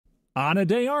Ana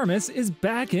de Armas is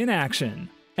back in action.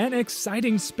 An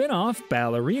exciting spin-off,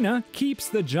 Ballerina, keeps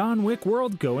the John Wick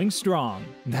world going strong.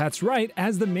 That's right,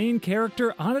 as the main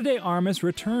character Ana de Armas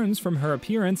returns from her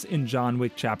appearance in John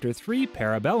Wick Chapter 3,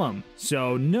 Parabellum.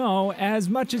 So no, as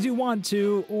much as you want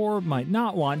to, or might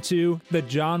not want to, the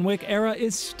John Wick era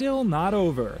is still not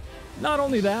over. Not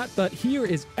only that, but here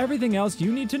is everything else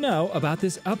you need to know about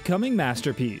this upcoming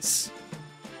masterpiece.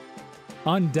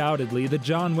 Undoubtedly, the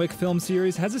John Wick film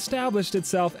series has established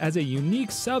itself as a unique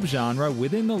subgenre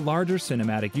within the larger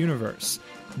cinematic universe.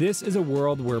 This is a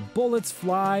world where bullets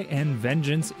fly and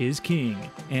vengeance is king.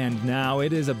 And now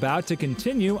it is about to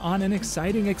continue on an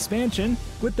exciting expansion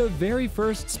with the very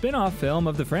first spin-off film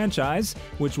of the franchise,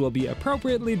 which will be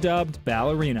appropriately dubbed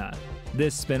Ballerina.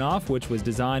 This spin-off, which was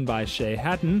designed by Shay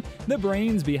Hatton, the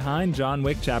brains behind John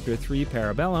Wick Chapter 3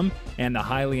 Parabellum, and the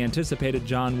highly anticipated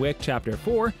John Wick Chapter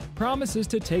 4, promises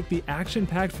to take the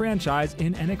action-packed franchise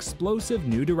in an explosive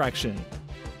new direction.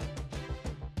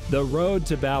 The road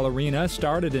to Ballerina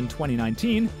started in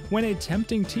 2019 when a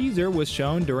tempting teaser was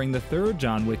shown during the third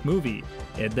John Wick movie.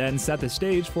 It then set the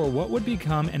stage for what would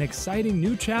become an exciting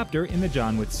new chapter in the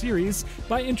John Wick series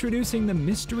by introducing the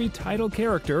mystery title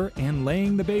character and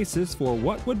laying the basis for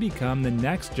what would become the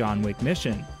next John Wick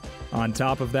mission. On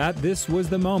top of that, this was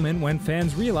the moment when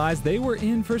fans realized they were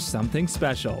in for something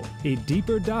special, a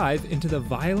deeper dive into the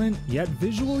violent yet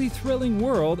visually thrilling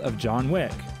world of John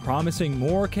Wick, promising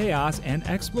more chaos and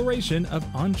exploration of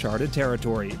uncharted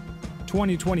territory.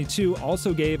 2022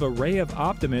 also gave a ray of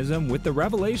optimism with the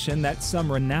revelation that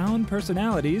some renowned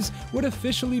personalities would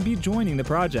officially be joining the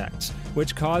project,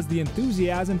 which caused the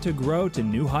enthusiasm to grow to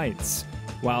new heights.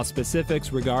 While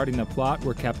specifics regarding the plot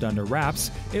were kept under wraps,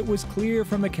 it was clear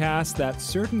from the cast that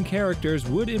certain characters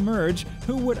would emerge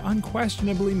who would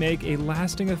unquestionably make a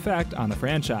lasting effect on the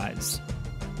franchise.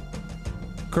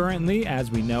 Currently, as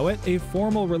we know it, a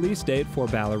formal release date for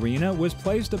Ballerina was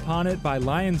placed upon it by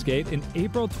Lionsgate in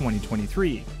April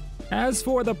 2023. As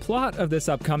for the plot of this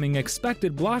upcoming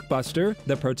expected blockbuster,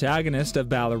 the protagonist of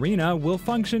Ballerina will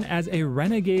function as a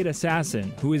renegade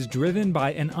assassin who is driven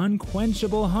by an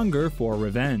unquenchable hunger for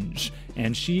revenge,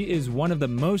 and she is one of the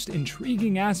most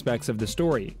intriguing aspects of the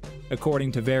story.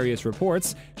 According to various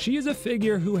reports, she is a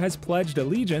figure who has pledged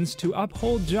allegiance to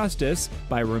uphold justice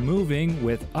by removing,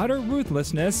 with utter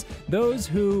ruthlessness, those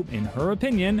who, in her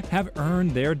opinion, have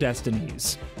earned their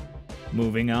destinies.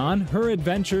 Moving on, her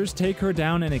adventures take her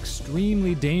down an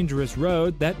extremely dangerous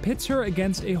road that pits her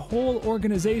against a whole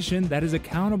organization that is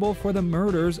accountable for the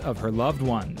murders of her loved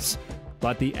ones.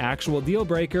 But the actual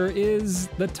deal-breaker is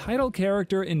the title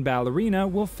character in Ballerina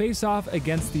will face off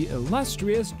against the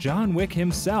illustrious John Wick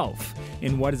himself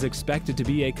in what is expected to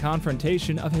be a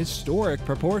confrontation of historic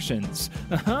proportions.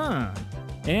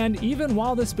 And even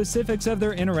while the specifics of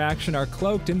their interaction are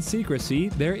cloaked in secrecy,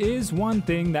 there is one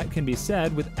thing that can be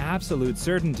said with absolute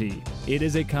certainty. It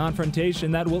is a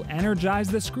confrontation that will energize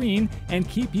the screen and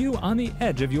keep you on the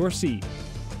edge of your seat.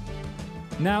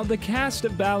 Now, the cast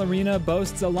of Ballerina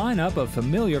boasts a lineup of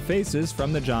familiar faces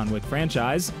from the John Wick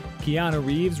franchise. Keanu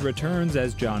Reeves returns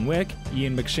as John Wick,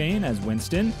 Ian McShane as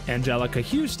Winston, Angelica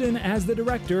Houston as the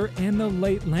director, and the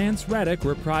late Lance Reddick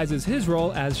reprises his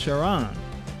role as Charon.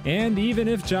 And even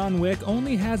if John Wick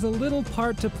only has a little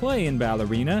part to play in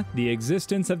Ballerina, the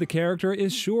existence of the character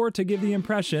is sure to give the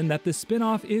impression that the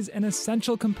spin-off is an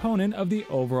essential component of the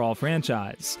overall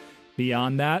franchise.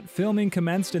 Beyond that, filming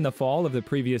commenced in the fall of the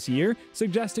previous year,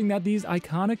 suggesting that these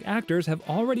iconic actors have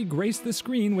already graced the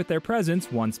screen with their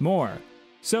presence once more.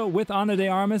 So with Ana de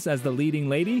Armas as the leading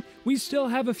lady, we still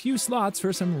have a few slots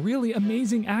for some really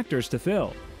amazing actors to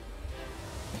fill.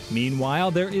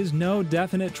 Meanwhile, there is no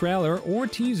definite trailer or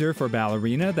teaser for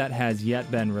Ballerina that has yet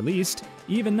been released.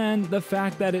 Even then, the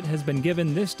fact that it has been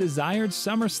given this desired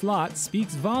summer slot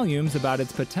speaks volumes about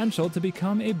its potential to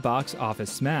become a box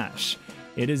office smash.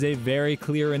 It is a very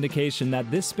clear indication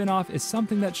that this spin-off is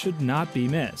something that should not be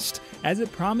missed, as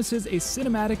it promises a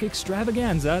cinematic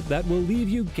extravaganza that will leave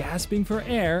you gasping for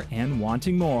air and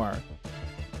wanting more.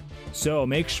 So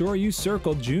make sure you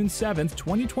circle June 7th,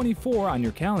 2024 on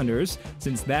your calendars,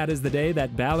 since that is the day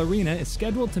that Ballerina is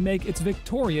scheduled to make its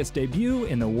victorious debut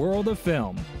in the world of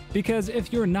film. Because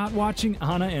if you're not watching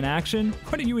Ana in action,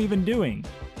 what are you even doing?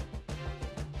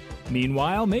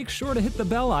 Meanwhile, make sure to hit the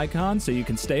bell icon so you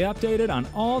can stay updated on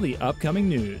all the upcoming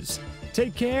news.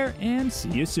 Take care and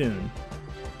see you soon.